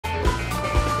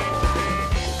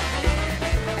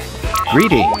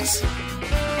Greetings.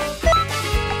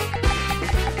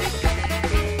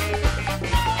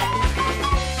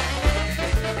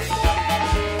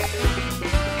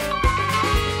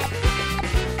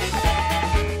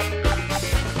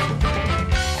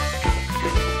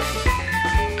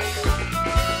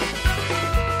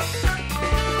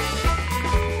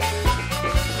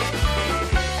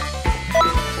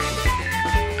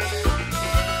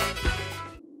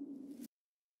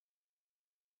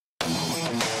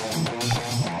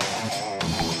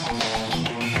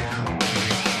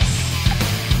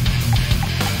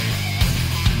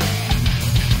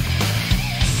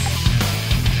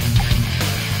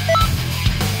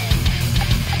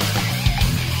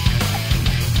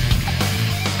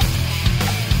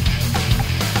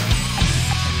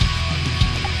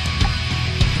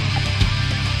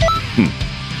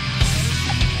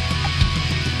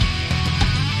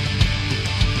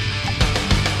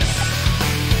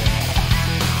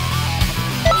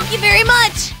 Thank you very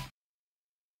much!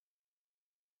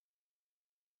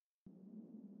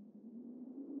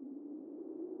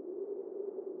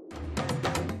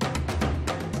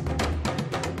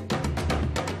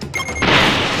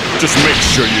 Just make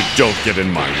sure you don't get in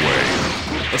my way.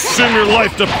 Assume your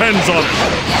life depends on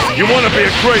it. You want to be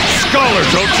a great scholar,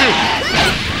 don't you?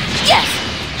 Yes!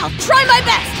 I'll try my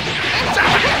best!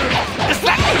 Is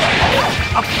that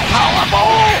a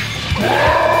powerball?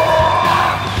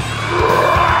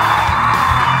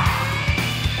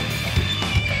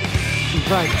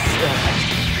 But,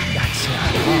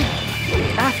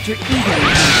 after eating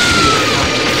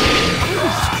I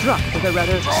was struck with a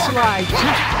rather sly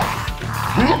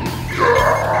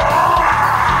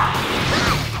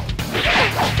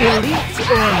elite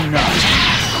or not,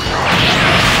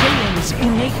 Saiyans'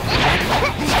 innate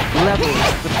levels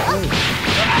the play.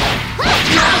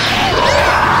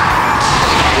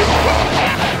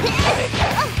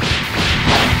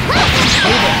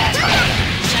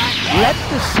 Let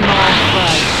the small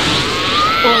fry speak.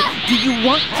 Or do you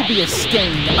want to be a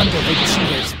stain under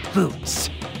Vegeta's boots?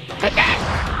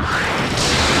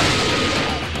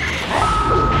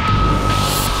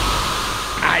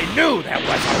 I knew that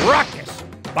was a ruckus,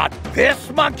 but this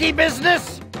monkey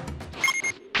business?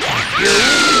 You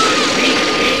beat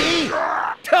me?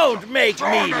 Don't make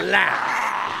me laugh.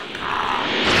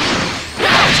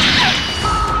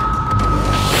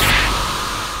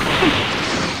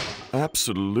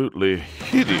 Absolutely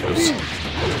hideous.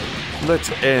 Let's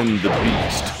end the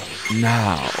beast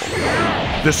now.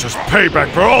 This is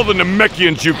payback for all the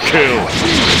Namekians you killed.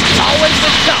 Always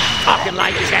the chump talking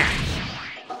like that.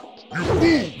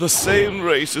 The Saiyan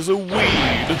race is a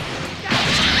weed.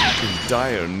 In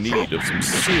dire need of some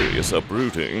serious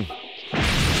uprooting.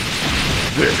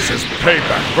 This is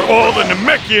payback for all the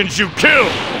Namekians you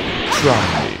killed! Try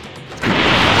me.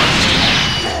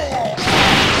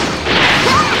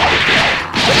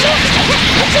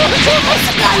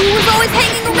 This guy who was always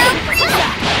hanging around Frieza!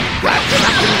 Got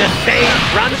something to say,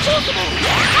 Run?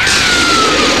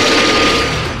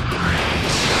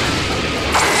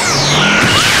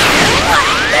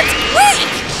 That's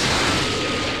great!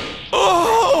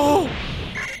 Oh!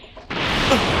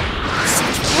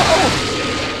 Such power!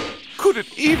 Could it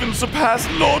even surpass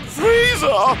Lord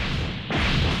Frieza?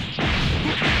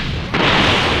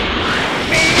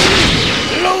 Me?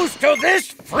 Lose to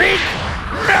this freak?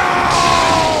 No!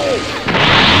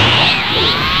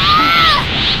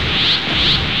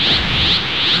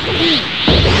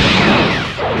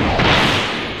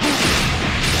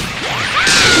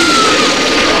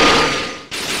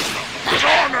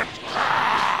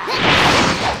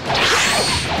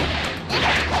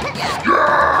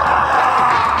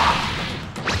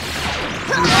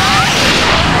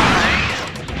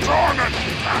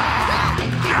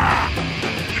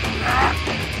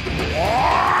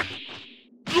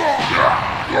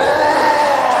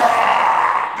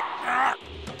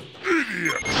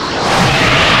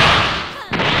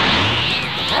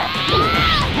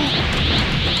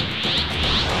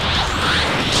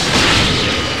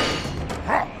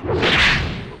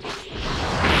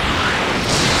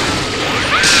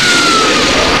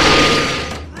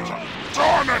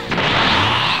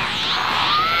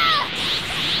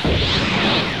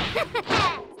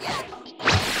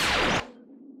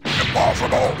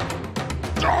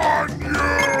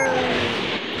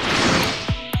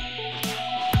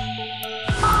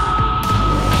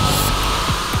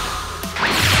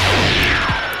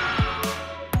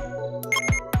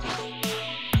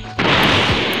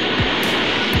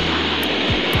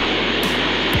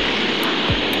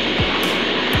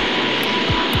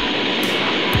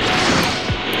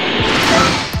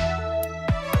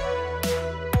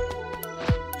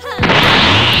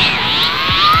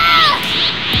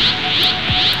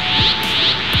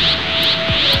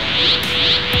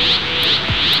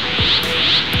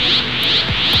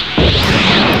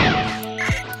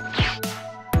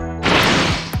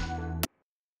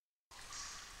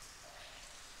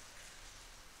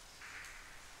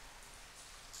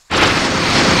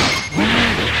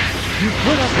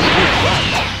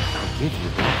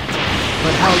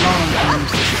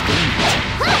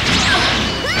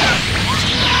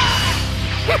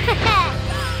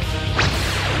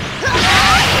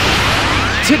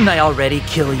 Didn't I already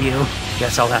kill you?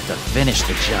 Guess I'll have to finish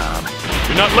the job.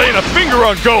 You're not laying a finger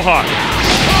on Gohan!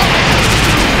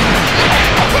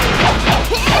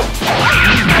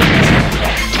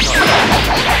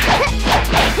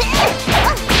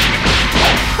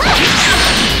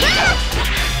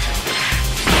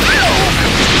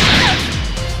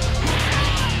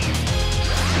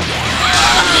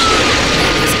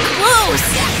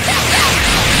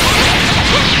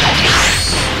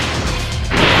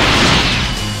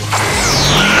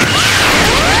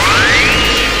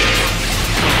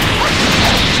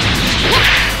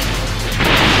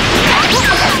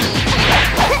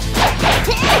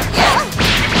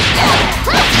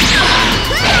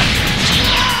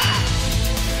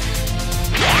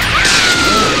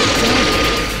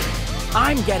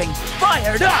 I'm getting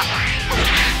fired up!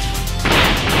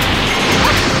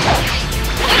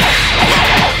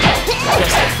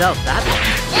 Guess I felt that one.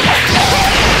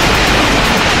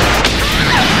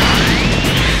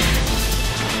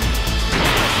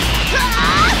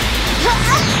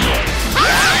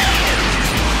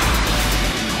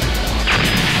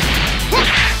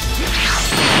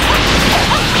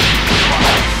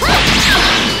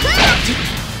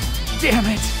 Damn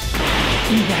it!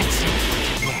 That's it.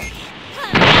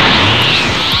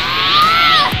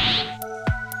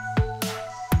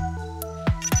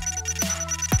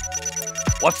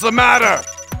 What's the matter?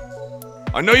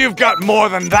 I know you've got more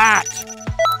than that!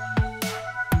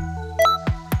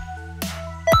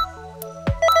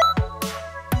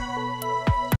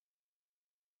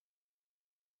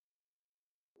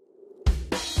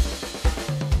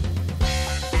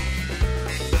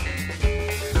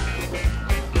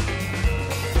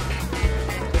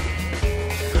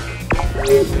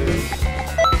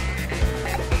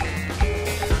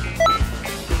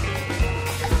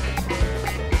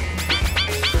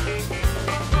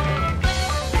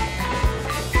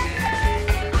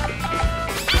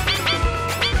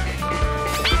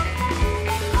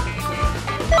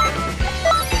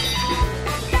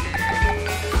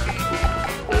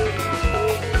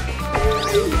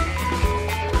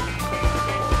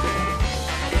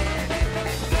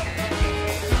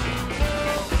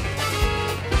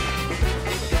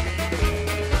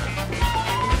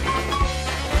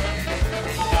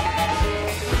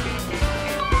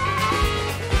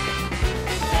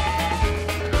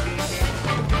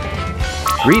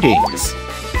 Greetings.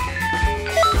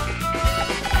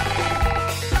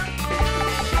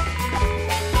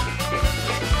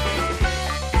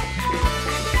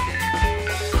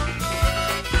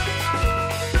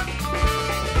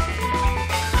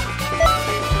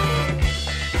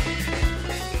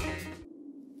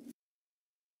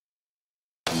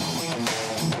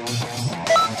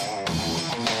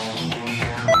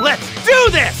 Let's do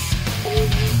this!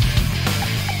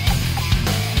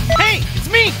 Hey, it's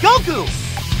me, Goku!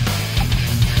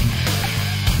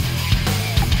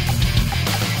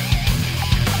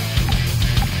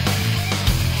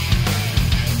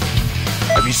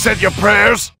 Have you said your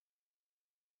prayers?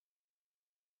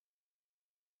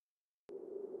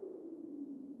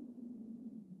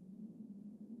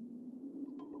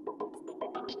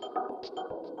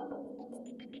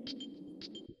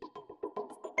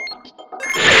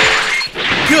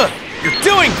 Good! You're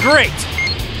doing great!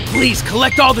 Please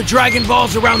collect all the Dragon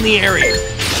Balls around the area.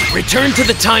 Return to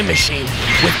the time machine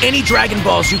with any Dragon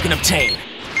Balls you can obtain.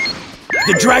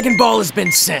 The Dragon Ball has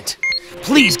been sent.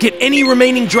 Please get any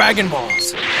remaining Dragon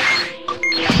Balls.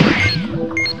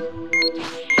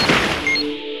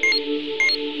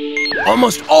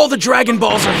 Almost all the Dragon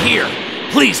Balls are here.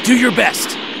 Please do your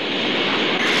best.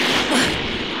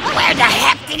 Where the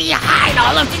heck did he hide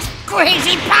all of this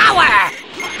crazy power?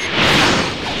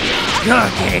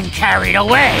 You're getting carried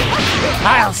away.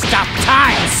 I'll stop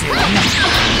time soon.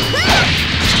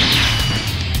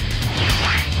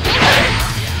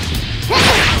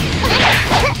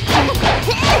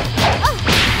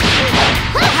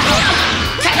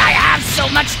 Can I have so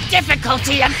much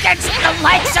difficulty against the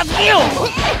likes of you?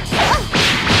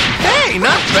 Hey,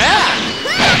 not bad!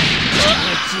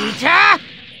 Vegeta,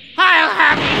 I'll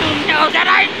have you know that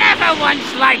I never once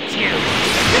liked you.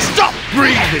 Stop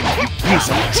breathing, you piece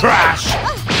of trash!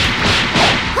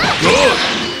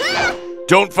 Good!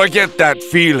 Don't forget that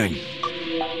feeling.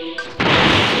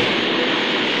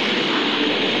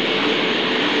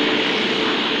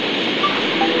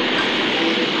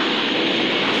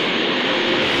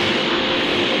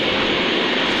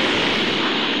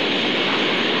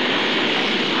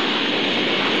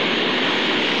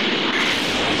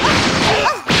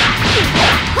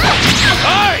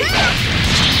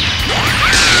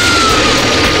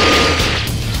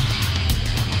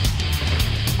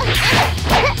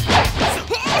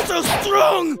 So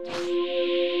strong!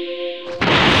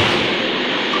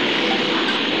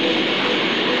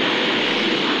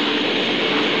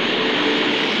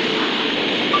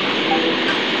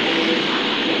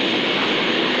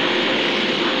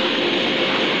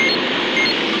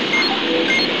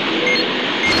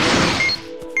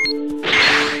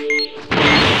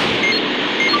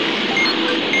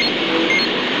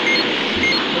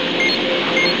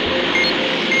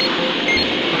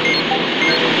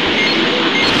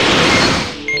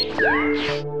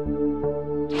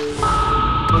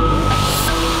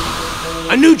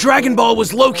 new Dragon Ball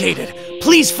was located.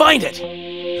 Please find it.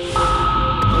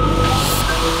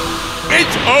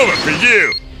 It's over for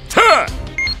you! Tuh!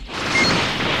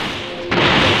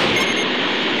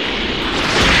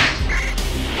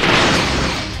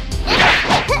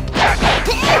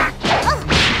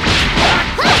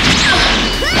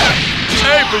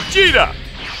 Hey, Vegeta!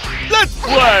 Let's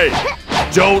play!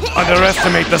 Don't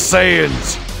underestimate the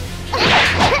Saiyans!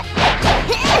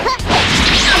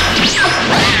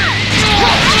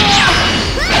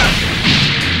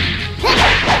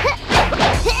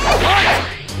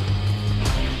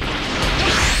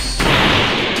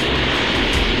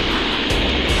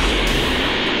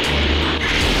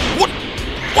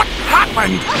 What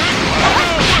happened?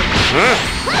 Huh?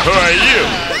 Who are you?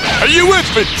 Are you with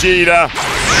Vegeta?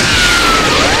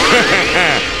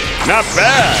 Not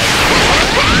bad.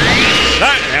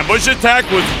 That ambush attack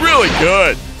was really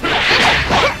good.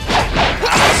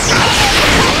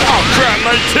 Oh, crap,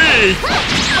 my teeth.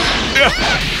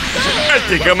 I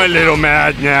think I'm a little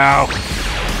mad now.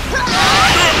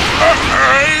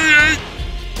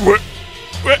 What?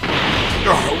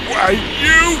 Why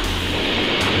you?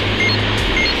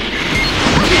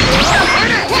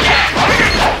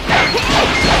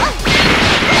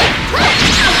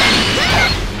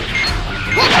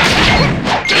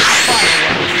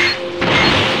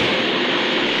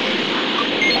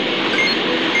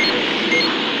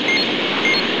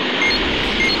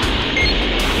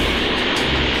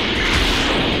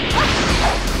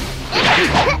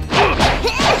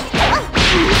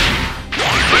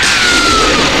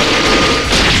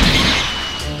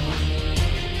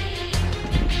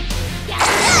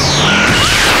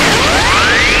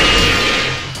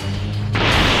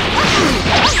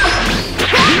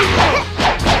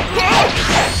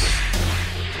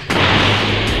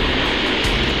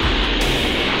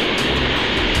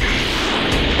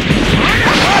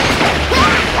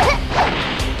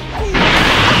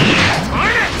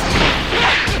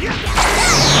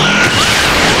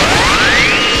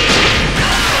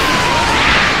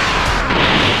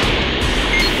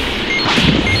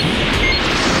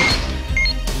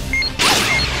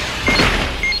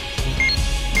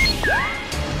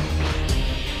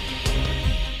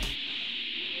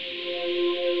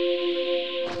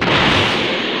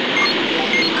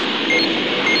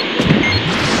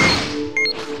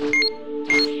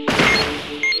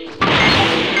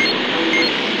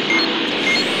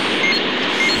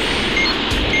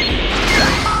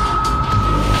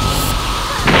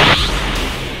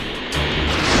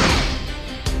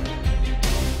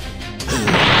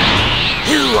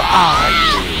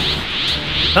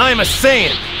 I'm a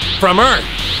Saiyan from Earth.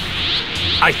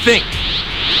 I think.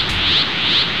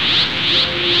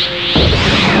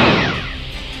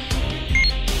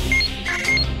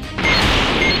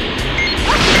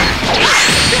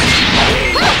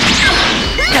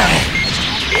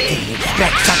 Didn't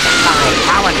expect such a high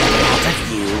power level out of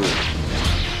you.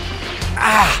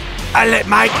 I let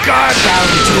my guard down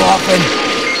too often.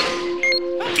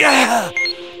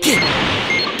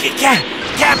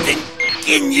 Captain,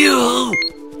 can you?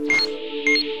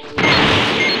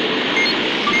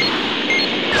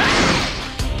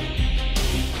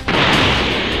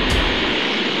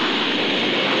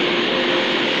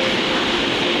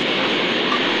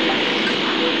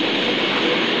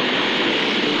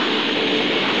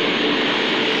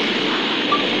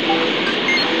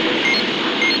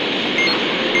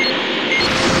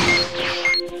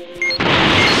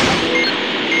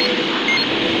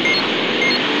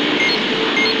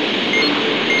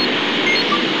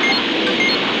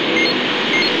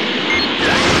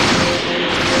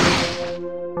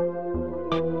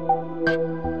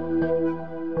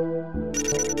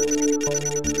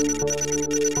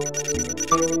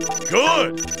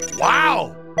 Good!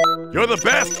 Wow! You're the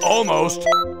best, almost.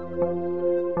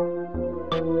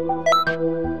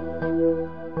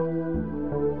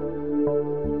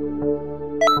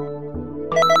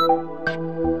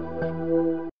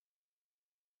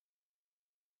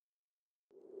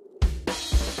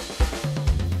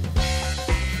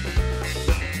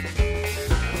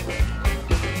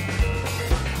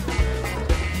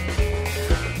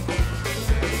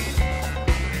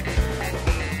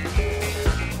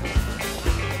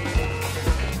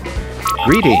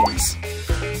 Greetings.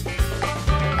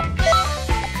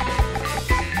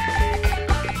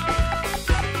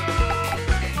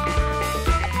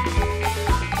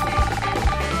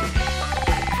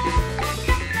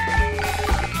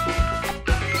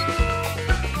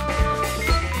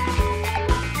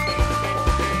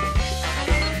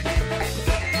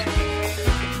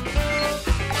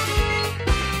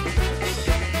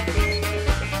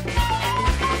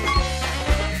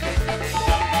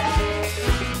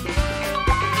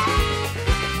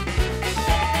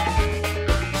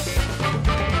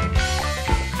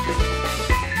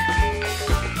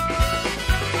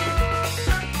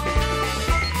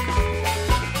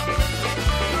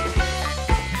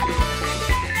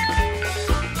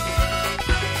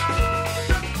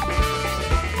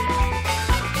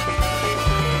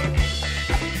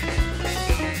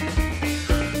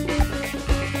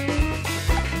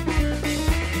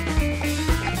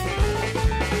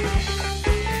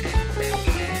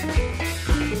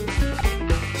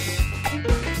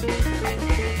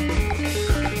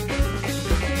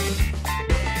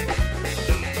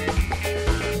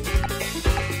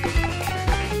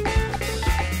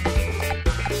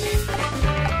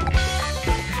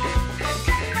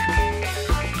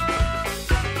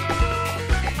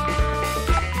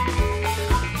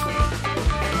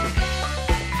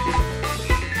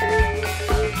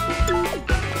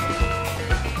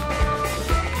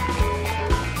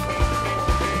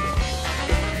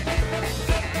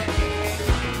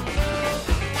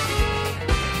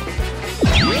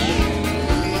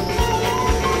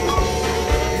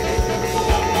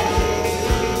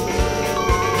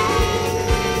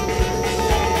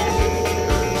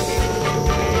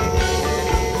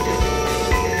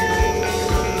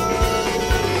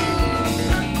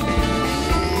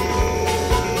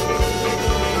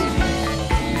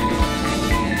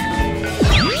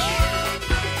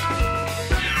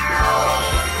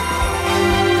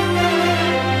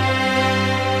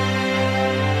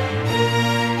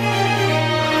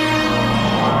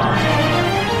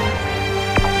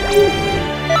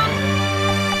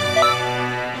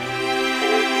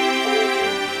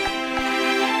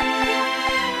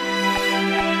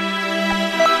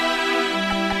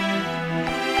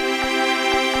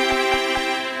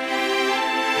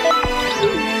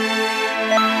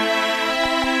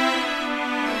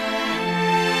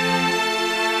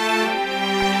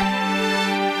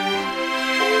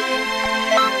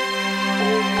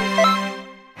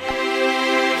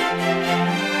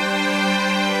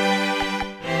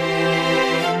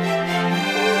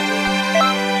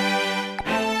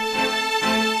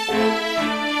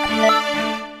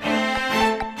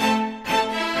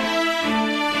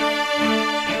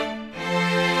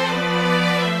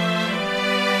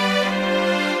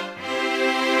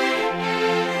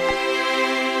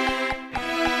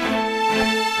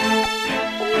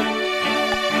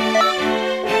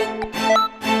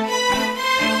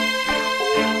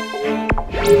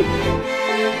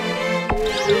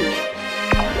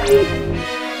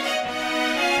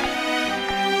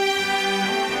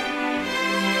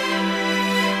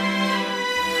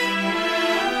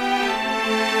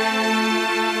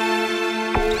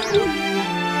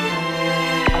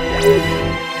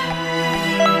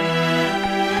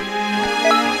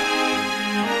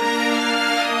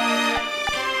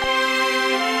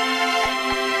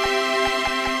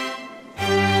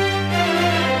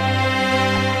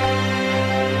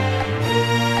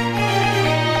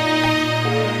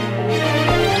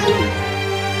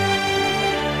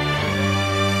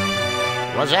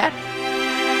 was that?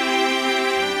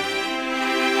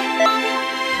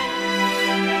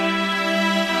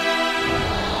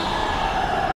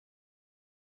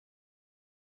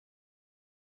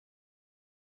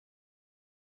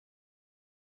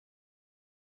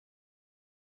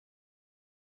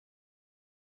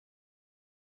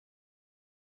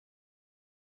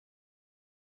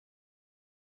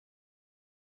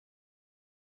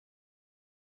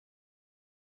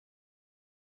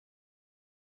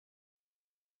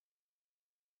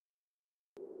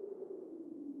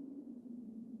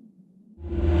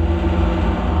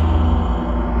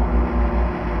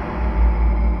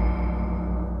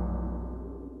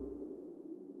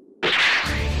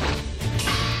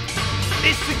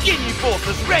 It's the Ginyu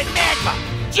Force's red magma!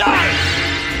 Giant!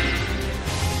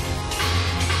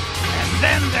 And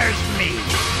then there's me!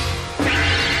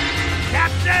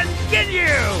 Captain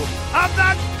Ginyu of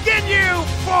the Ginyu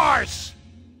Force!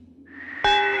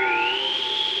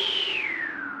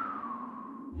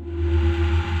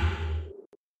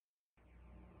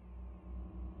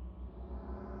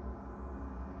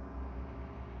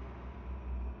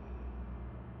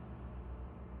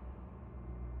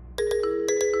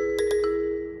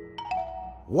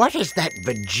 What is that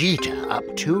Vegeta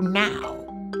up to now?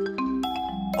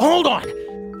 Hold on!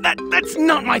 That's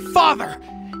not my father!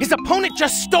 His opponent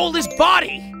just stole his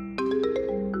body!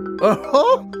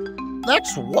 Uh-huh.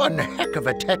 That's one heck of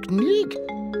a technique.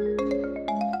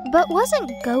 But wasn't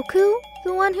Goku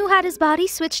the one who had his body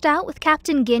switched out with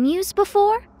Captain Ginyu's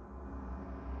before?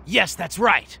 Yes, that's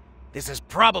right. This is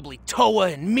probably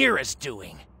Towa and Mira's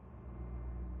doing.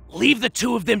 Leave the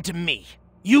two of them to me.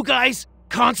 You guys,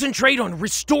 concentrate on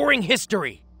restoring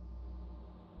history.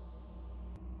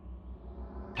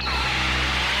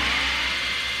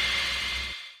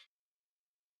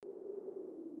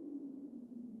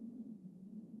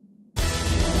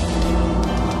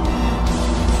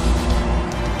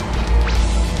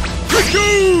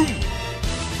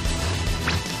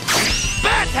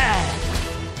 Batman!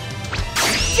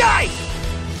 Jai!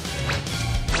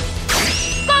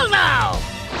 Bolo!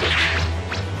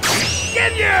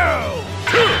 Ginyu!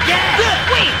 Yeah!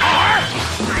 We are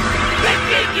the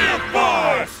Ginyu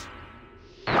Force!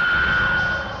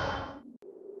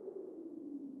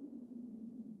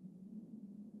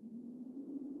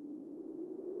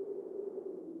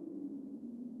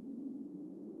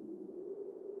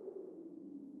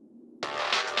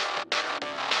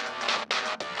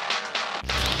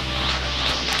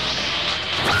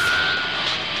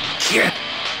 Yeah.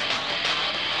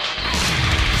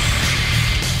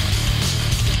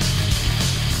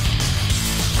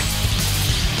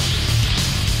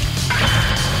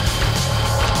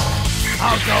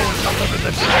 I'll go and deliver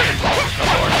the Dragon Balls to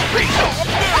Lord Frieza.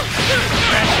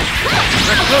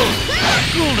 Raccoon,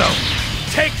 Guldo,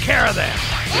 take care of them.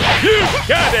 You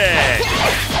got it!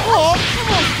 Oh,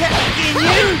 come on, Captain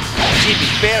Ginyu!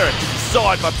 Jimmy Barrett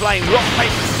decide by playing rock,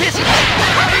 paper, scissors.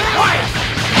 Be quiet!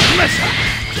 Listen,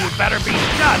 you better be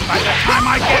done by the time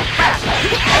I get back.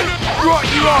 Right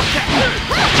you are, Captain.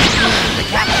 The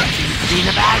captain seems to be in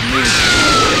a bad mood.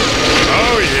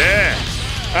 Oh yeah!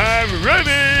 I'm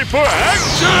ready for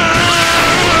action!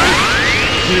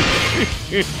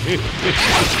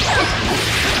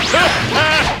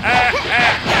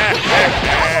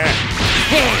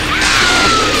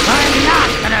 I'm not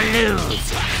gonna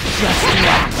lose. Just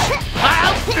watch.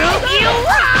 I'll prove you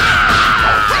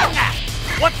wrong!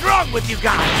 What's wrong with you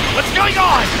guys? What's going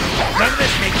on? None of this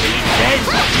makes any sense.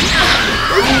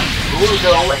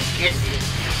 Guldo and Ginyu,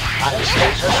 I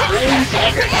sense a strange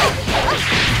energy.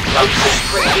 From the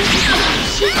strange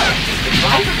sea, to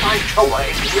try to find Towa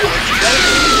and Mira's grave.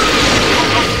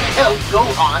 Help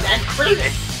Gohan and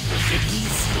Krillin.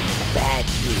 He's in a bad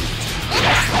mood.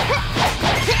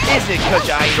 Is it because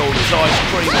I ate all this ice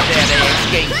cream and now they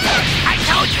escaped? I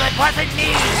told you it wasn't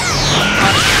me!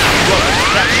 Well,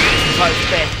 that's the most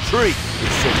best treat.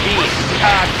 It's severe,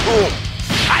 hardcore.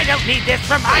 I don't need this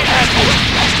for my husband!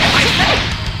 Get my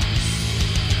face!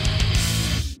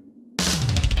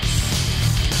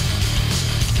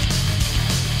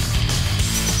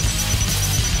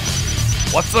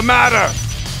 What's the matter?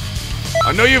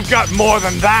 I know you've got more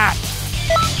than that.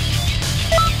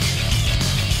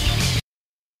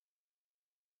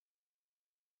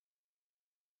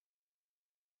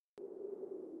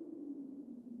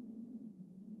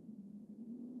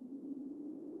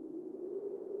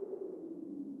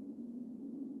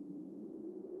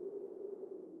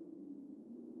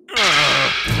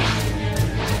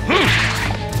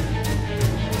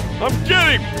 I'm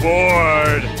getting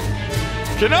bored.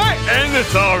 Can I end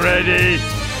this already?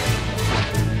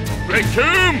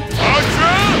 Raccoon,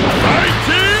 Ultra,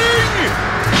 fighting!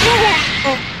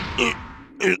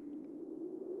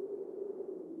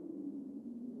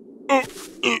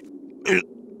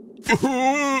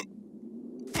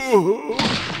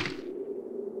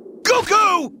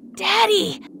 Goku!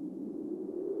 Daddy!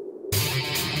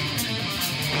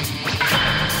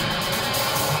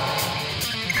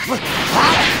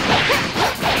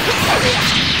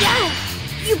 Dad,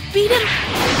 you beat him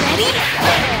already?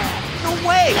 No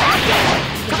way!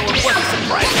 What a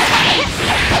surprise!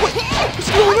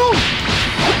 What's going on?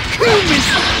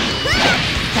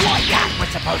 Boy, that was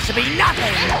supposed to be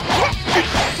nothing! It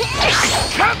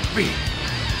can't be!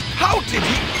 How did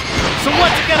he? So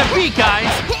what's it gonna be, guys?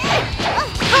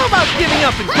 How about giving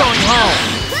up and going home?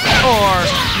 Or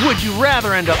would you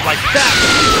rather end up like that?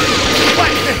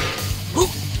 What?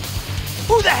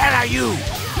 Who the hell are you?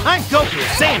 I'm Goku,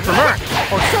 Saiyan from Earth,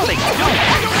 or so they do.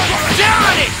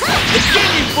 Darn it! The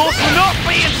Ginyu Force will not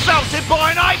be insulted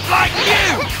by an ape like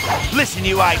you! Listen,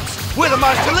 you apes, we're the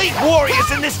most elite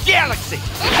warriors in this galaxy!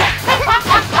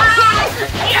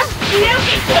 You're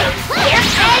beautiful! You're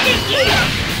saving you!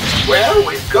 Well,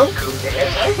 with Goku there,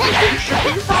 everything should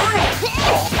be fine.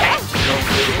 Goku,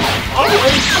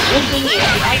 always swooping in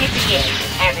right at the end,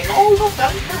 having all the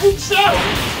fun for himself.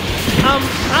 I'm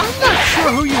not sure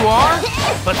who you are,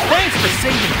 but thanks for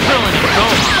saving Krillin and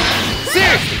Gohan.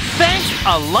 Seriously, thanks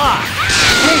a lot.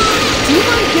 Hey, do you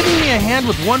mind giving me a hand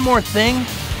with one more thing?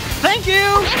 Thank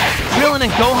you! Krillin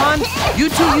and Gohan, you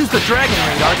two use the Dragon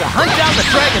Radar to hunt down the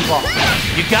Dragon Ball.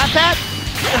 You got that?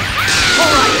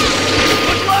 Alright!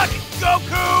 Good luck,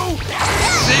 Goku!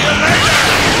 See you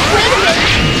later! Wait a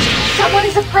minute! Someone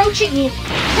is approaching you.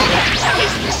 What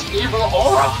is this evil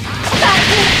aura?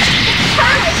 That's it!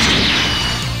 Hurry!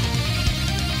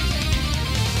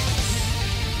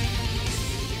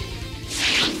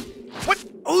 What?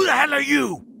 Who the hell are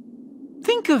you?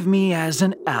 Think of me as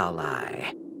an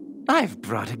ally. I've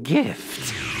brought a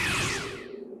gift.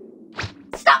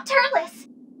 Stop Turles!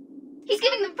 He's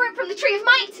giving them fruit from the Tree of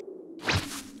Might!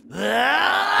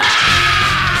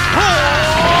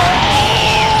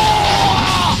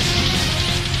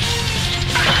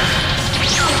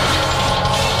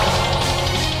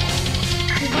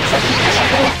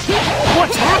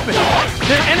 What's happened?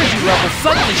 Their energy level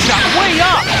suddenly shot way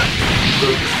up!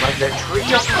 Fruit from the Tree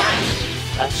of Might.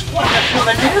 That's what a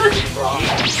human energy from.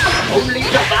 Only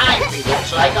divine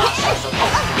beings like us are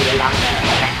supposed to be allowed to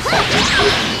access this.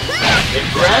 It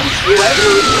grants you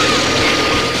everything.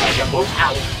 Incredible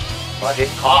power. But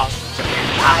it costs an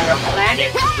entire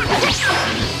planet. It's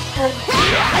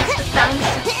the sounds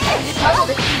smuggled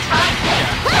it in time.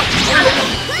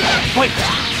 Wait!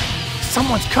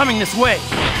 Someone's coming this way!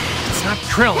 It's not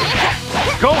Krillin.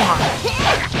 Gohan!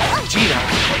 Vegeta.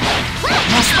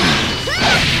 Must be.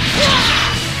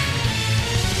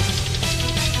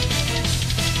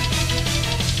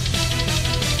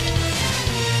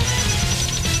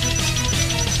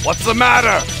 What's the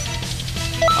matter?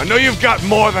 I know you've got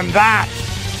more than that!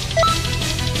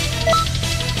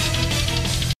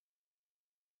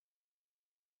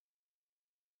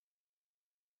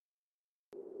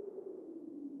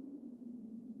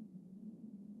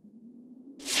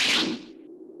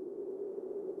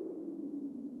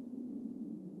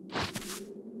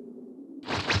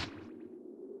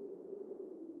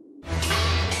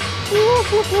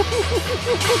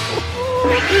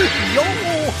 Yo!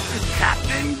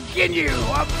 Captain Ginyu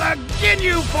of the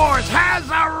Ginyu Force has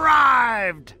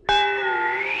arrived!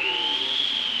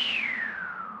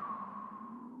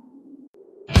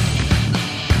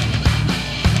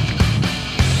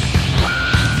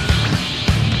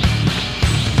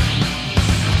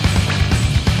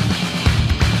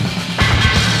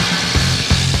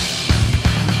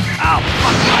 I'll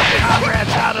fuck my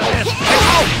comrades out of this!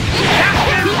 Oh!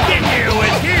 Captain Ginyu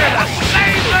is here to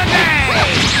save the day!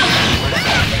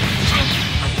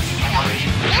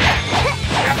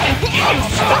 Captain Ginyu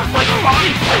stole my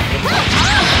body!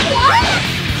 What?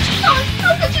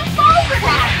 How could you fall for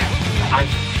that?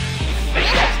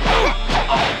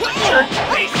 Church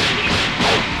basically.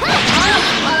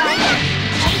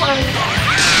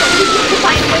 So we need to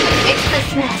find a way to fix this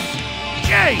mess.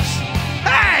 Jace!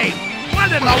 Hey! What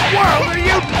in the world are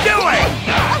you doing?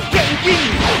 Captain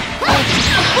Ginyu!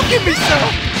 Give me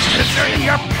some! Deserting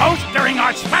your post during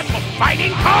our special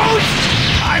fighting pose?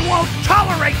 I won't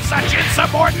tolerate such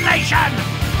insubordination!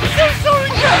 So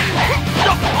sorry, Captain!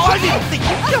 No, I didn't think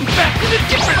you'd come back in a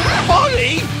different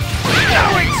body!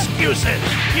 No excuses!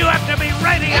 You have to be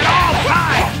ready at all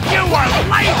times! You were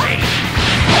lazy!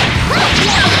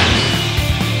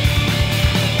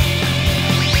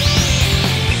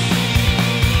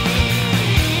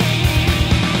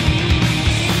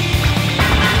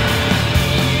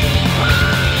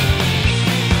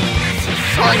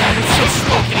 Sorry, I was so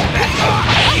slow getting back.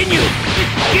 Ginyu!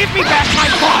 Give me back my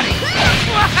body!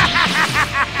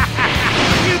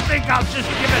 You think I'll just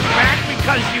give it back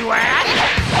because you asked?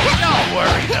 Don't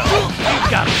worry, though. You've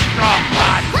got a strong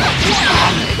body.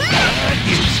 I'll make good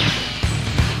use of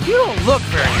it. You don't look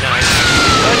very nice,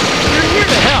 but you're here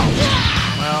to help.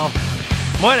 Well,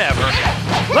 whatever.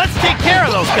 Let's take care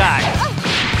of those guys.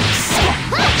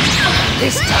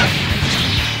 This time,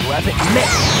 you haven't met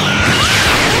me.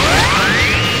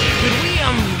 Could we,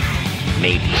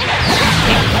 maybe take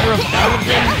care of all of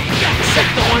them,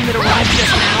 except the one that arrived just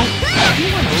now?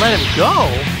 You want to let him go?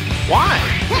 Why?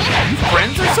 You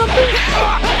friends or something?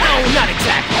 No, not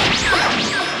exactly.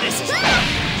 This is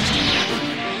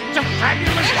The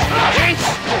fabulous chase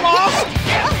lost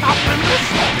up in the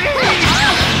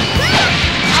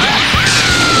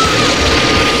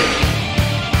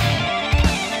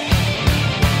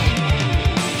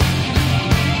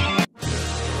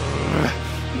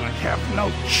I have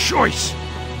no choice.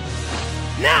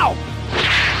 Now!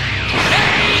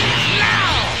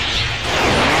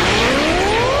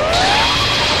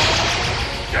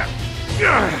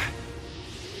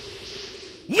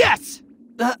 yes!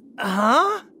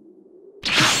 Huh?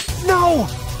 No!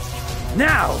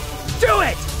 Now, do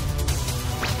it!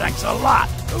 Thanks a lot,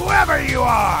 whoever you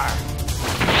are!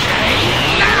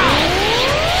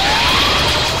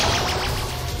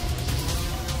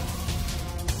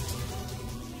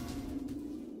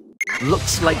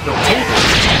 Looks like the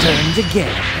tables turned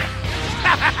again.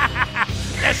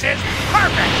 This is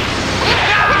perfect!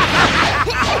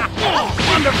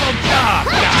 Wonderful job,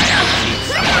 guy I've seen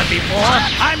somewhere before.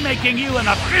 I'm making you an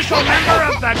official member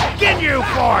of the Ginyu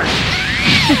Force!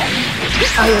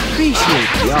 I appreciate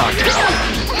the honor,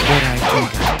 but I think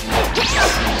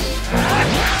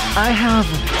I have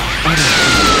other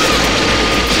things.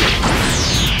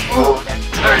 Oh, that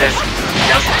Curtis!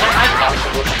 Just when I thought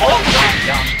it was all wrapped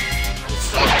up. I'm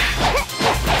sorry.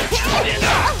 The truth is,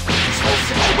 this whole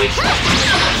situation is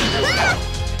responsibility.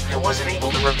 I wasn't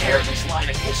able to repair this line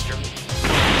of history.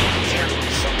 I'm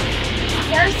terribly sorry.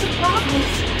 There are some problems,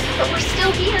 but we're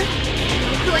still here.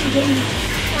 Goku and Ginyu,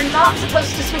 we're not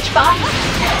supposed to switch bodies.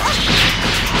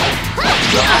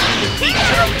 You'll have to defeat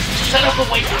terrorists and set up a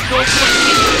way for Goku and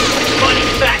Ginyu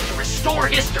running back to restore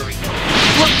history.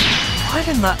 What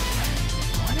am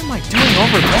I doing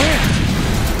over there?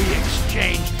 We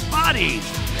exchanged bodies,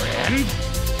 friend.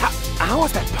 How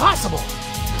is that possible?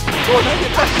 When I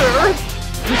get back to Earth,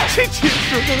 the teachers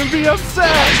are gonna be upset.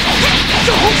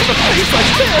 To hold to the face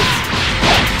like this.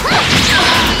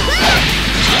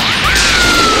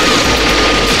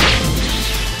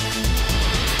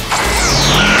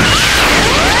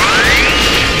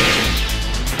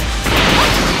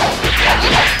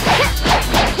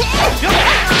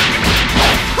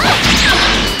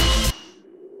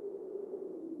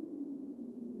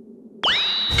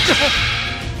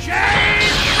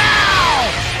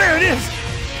 There it is!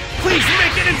 Please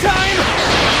make it in time!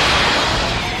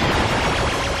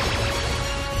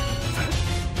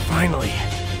 Finally,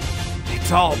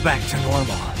 it's all back to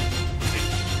normal.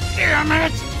 Damn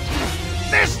it!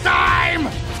 This time!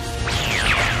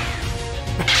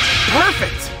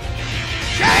 Perfect!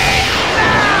 Change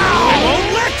now! I won't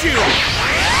let you!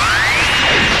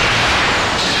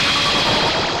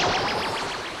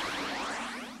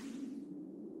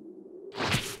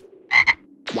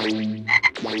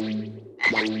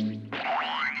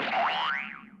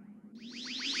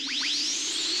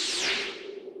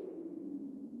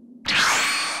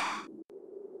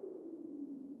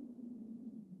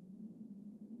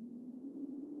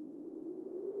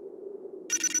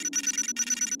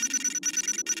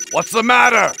 What's the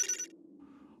matter?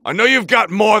 I know you've got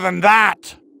more than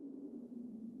that!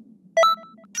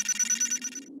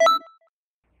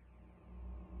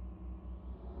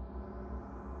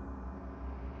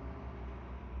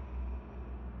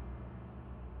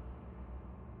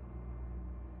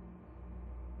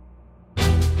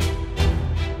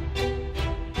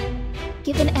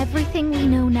 Given everything we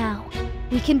know now,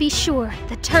 we can be sure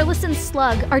that Turles and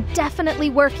Slug are definitely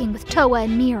working with Towa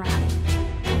and Mira.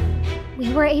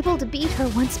 We were able to beat her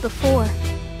once before,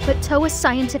 but Towa's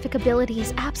scientific ability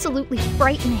is absolutely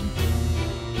frightening.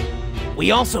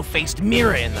 We also faced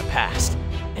Mira in the past,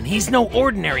 and he's no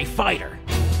ordinary fighter.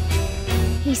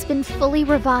 He's been fully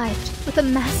revived with a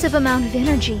massive amount of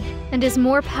energy and is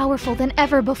more powerful than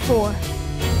ever before.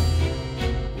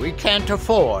 We can't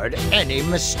afford any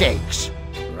mistakes.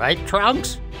 Right,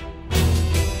 Trunks?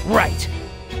 Right.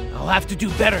 I'll have to do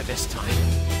better this time.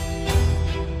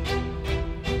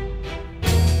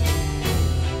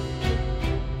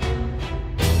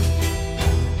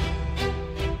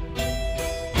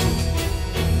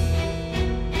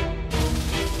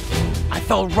 I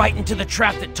fell right into the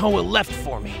trap that Toa left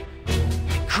for me.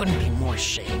 I couldn't be more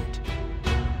ashamed.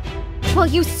 Well,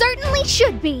 you certainly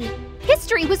should be.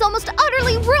 History was almost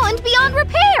utterly ruined beyond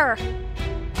repair.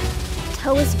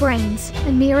 Toa's brains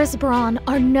and Mira's brawn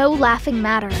are no laughing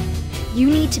matter. You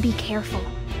need to be careful.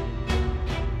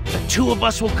 The two of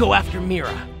us will go after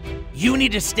Mira. You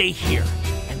need to stay here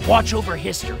and watch over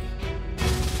history.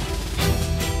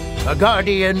 A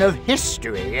guardian of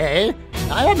history, eh?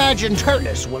 I imagine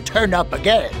Turnus will turn up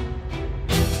again.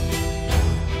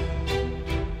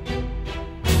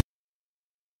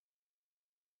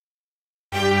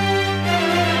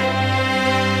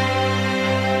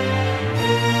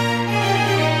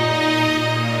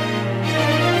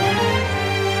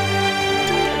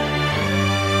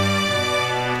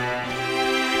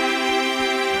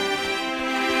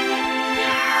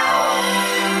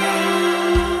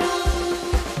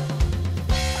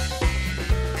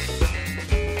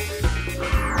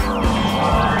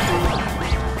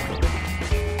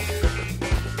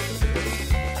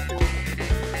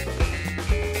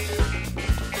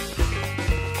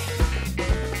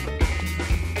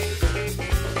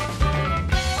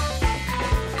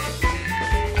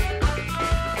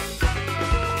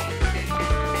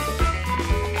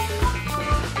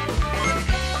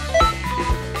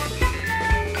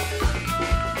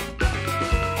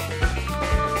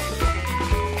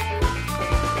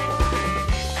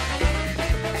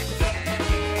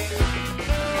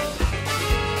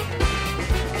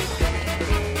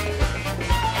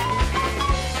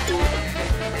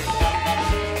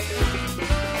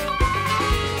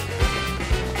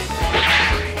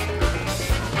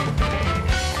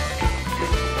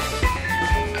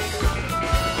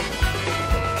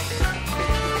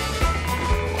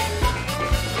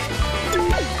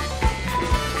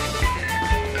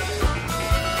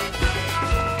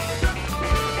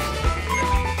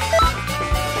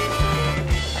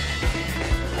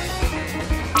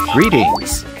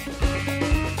 Greetings.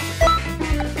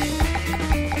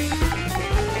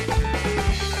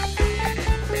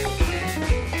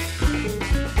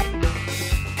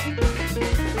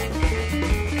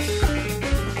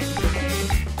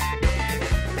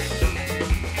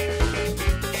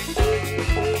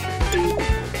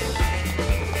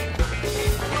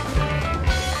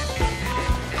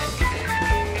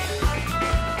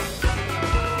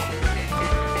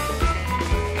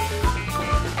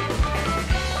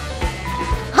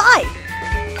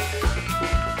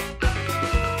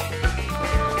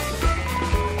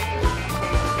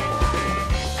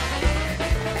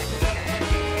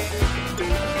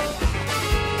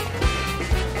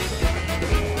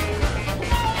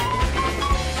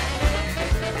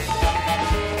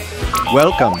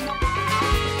 Welcome.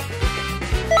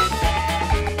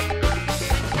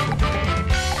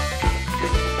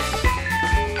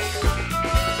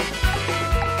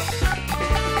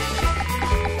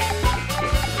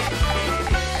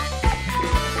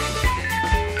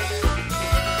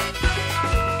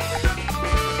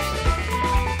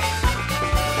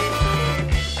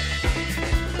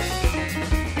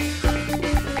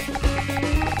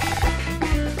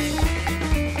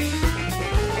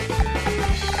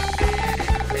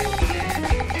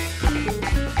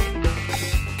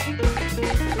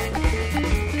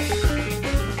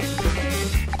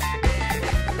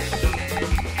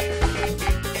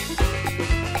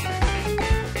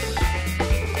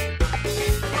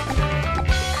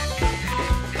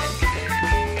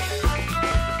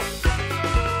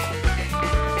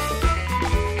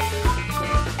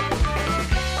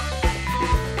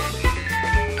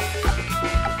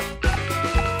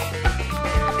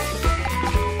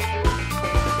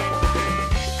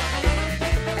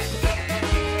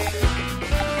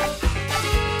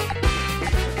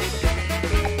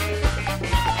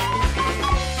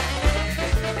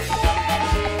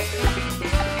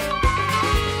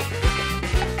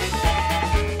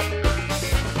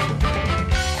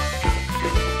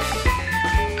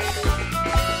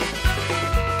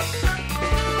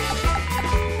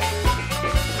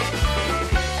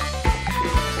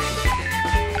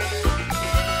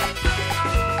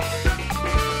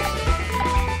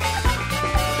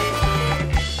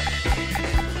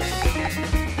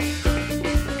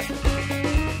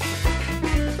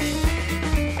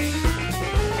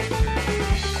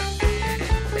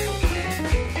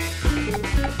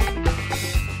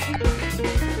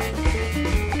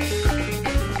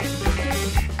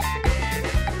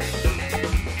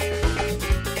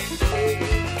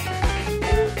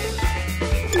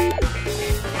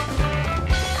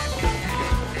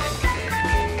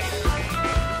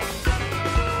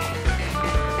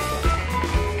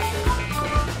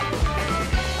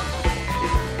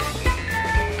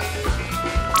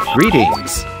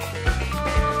 Greetings.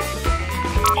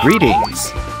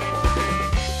 Greetings.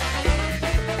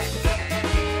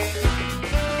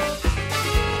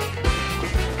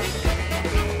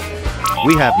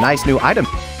 We have nice new items.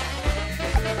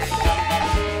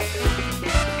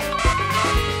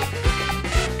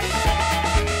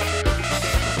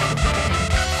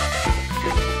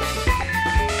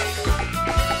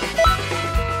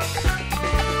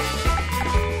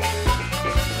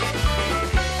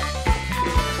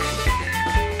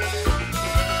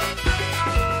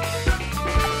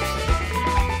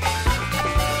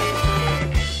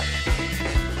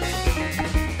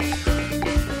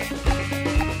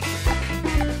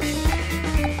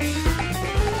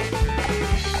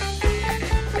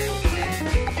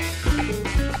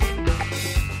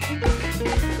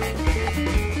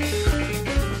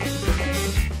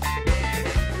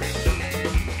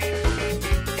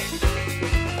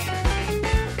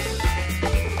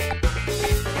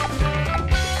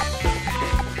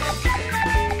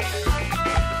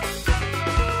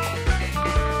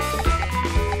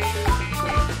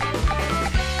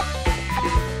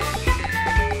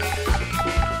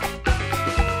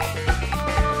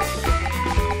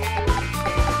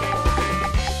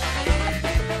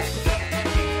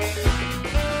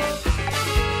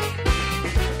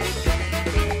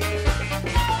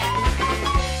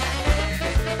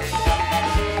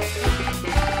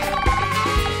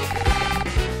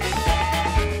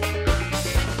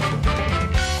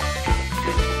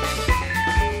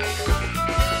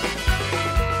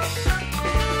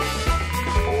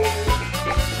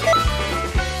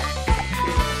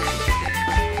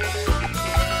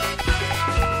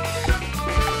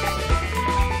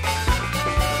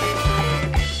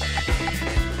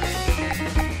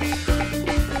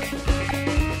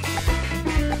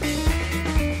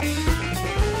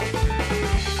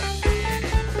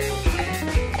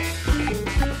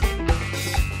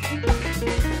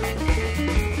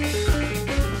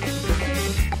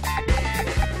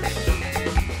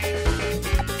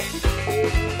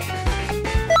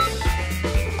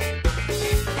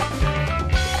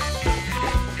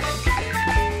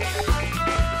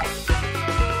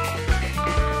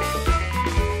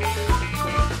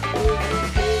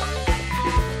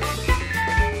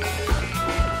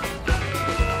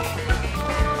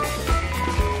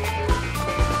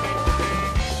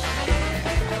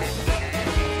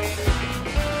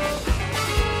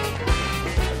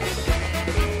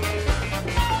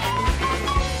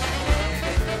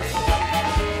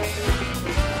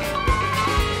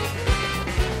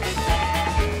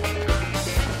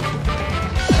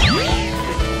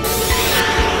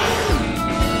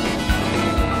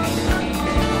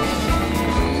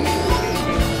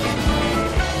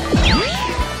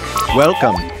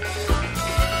 Welcome.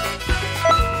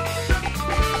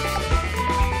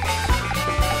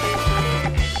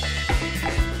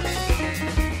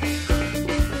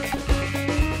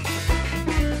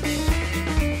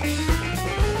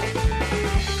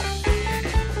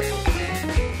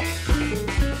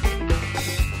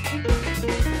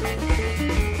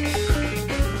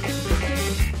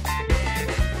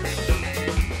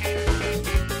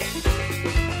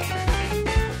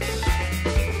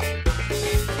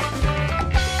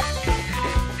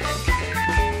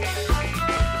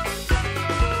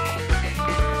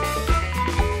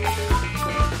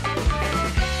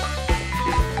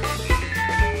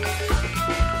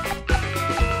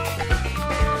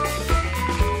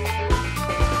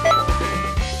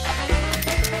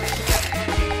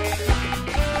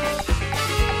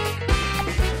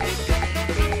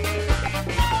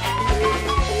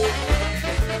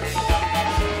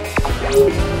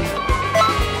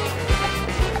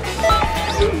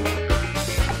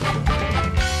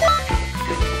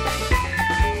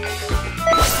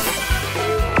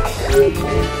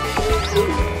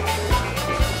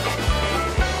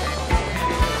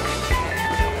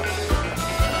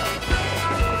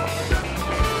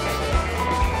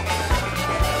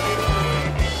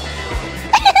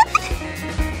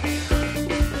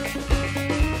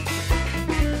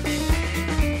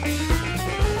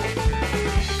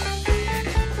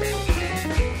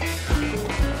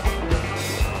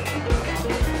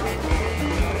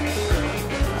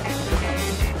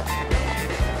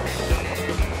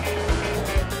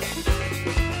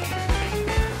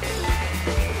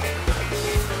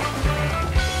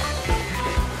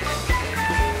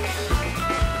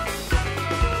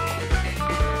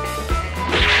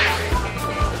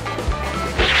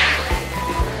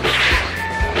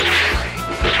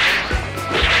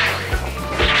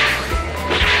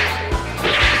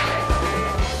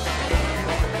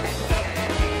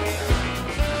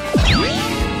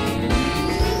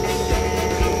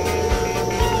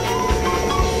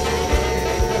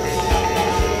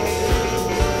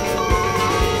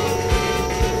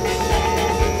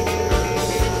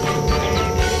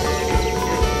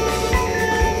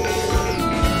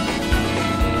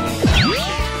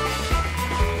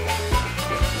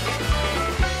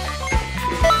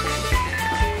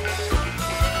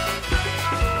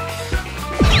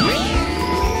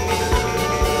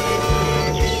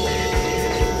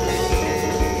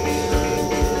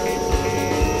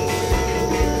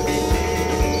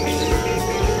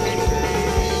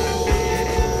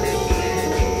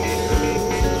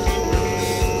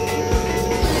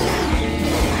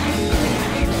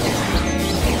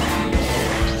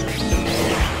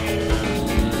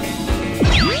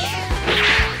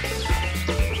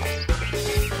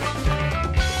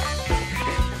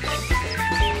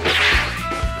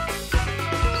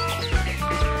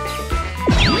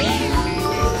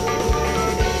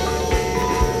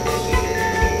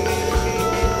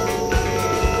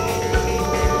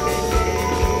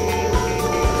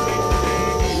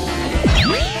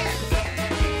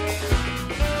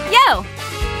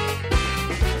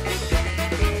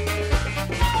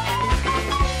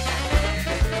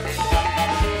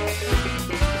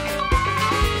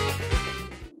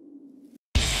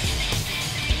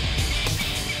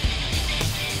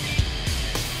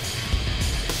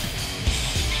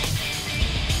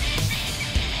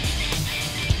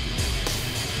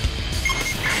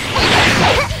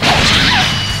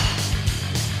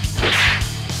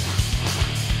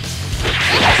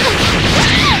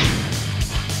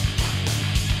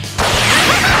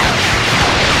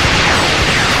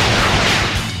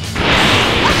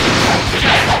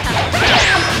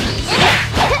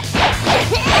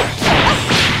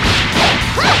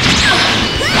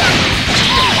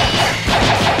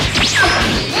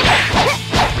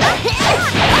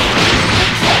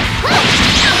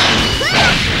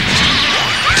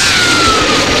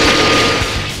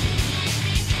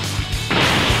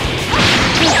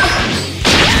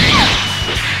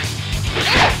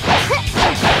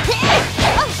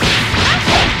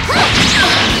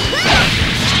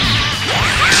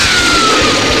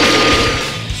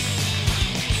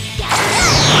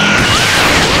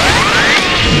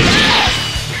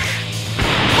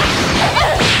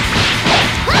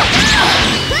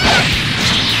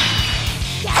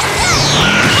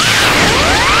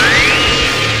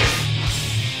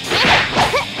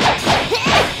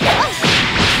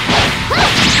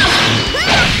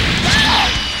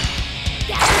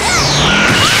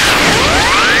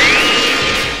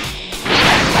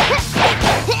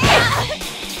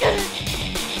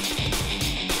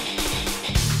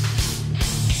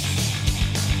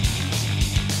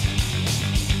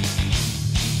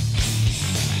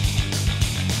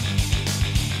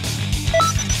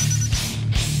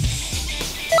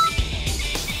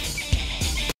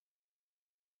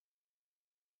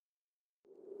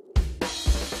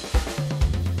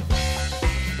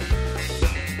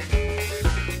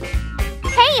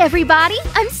 everybody!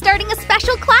 I'm starting a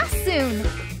special class soon!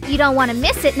 You don't want to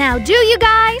miss it now, do you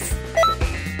guys?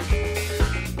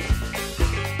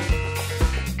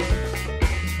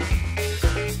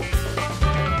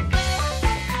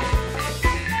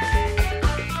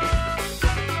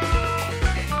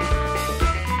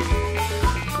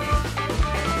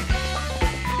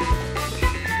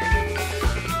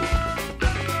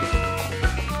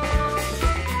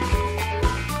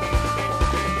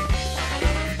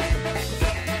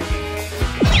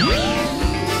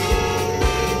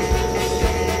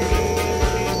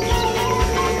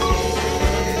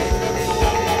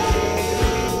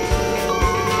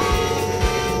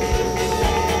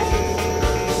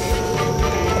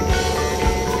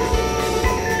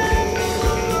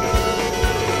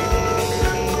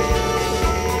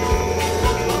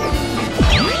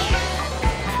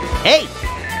 Hey!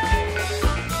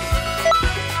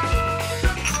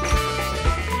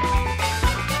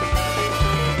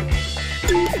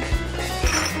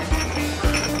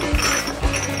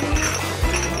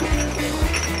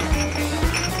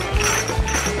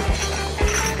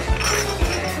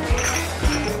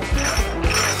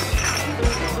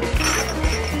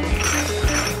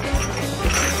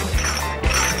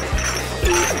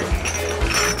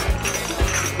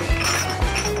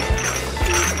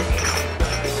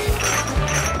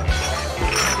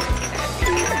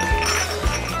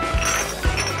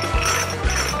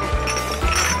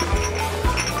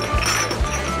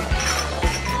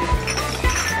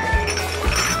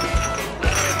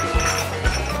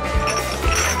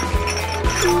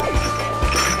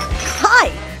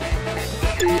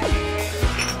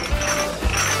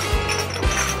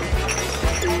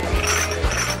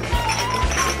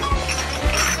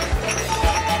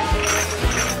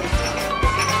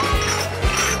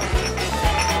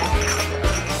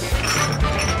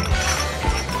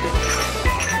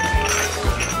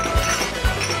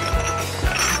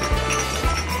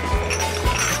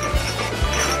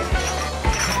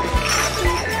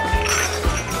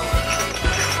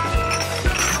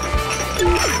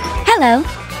 Hello.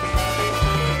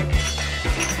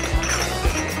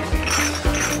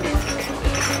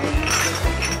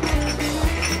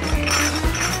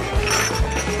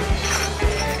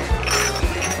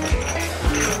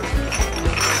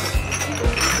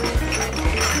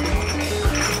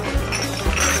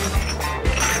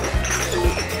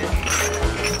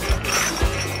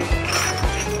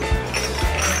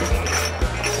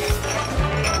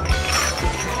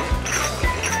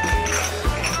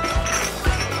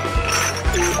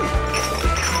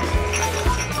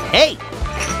 Hey!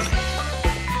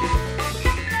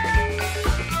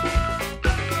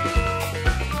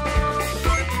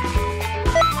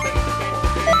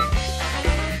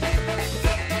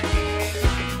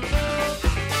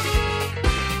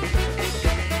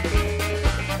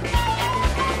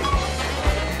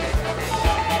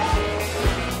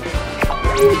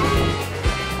 Woo!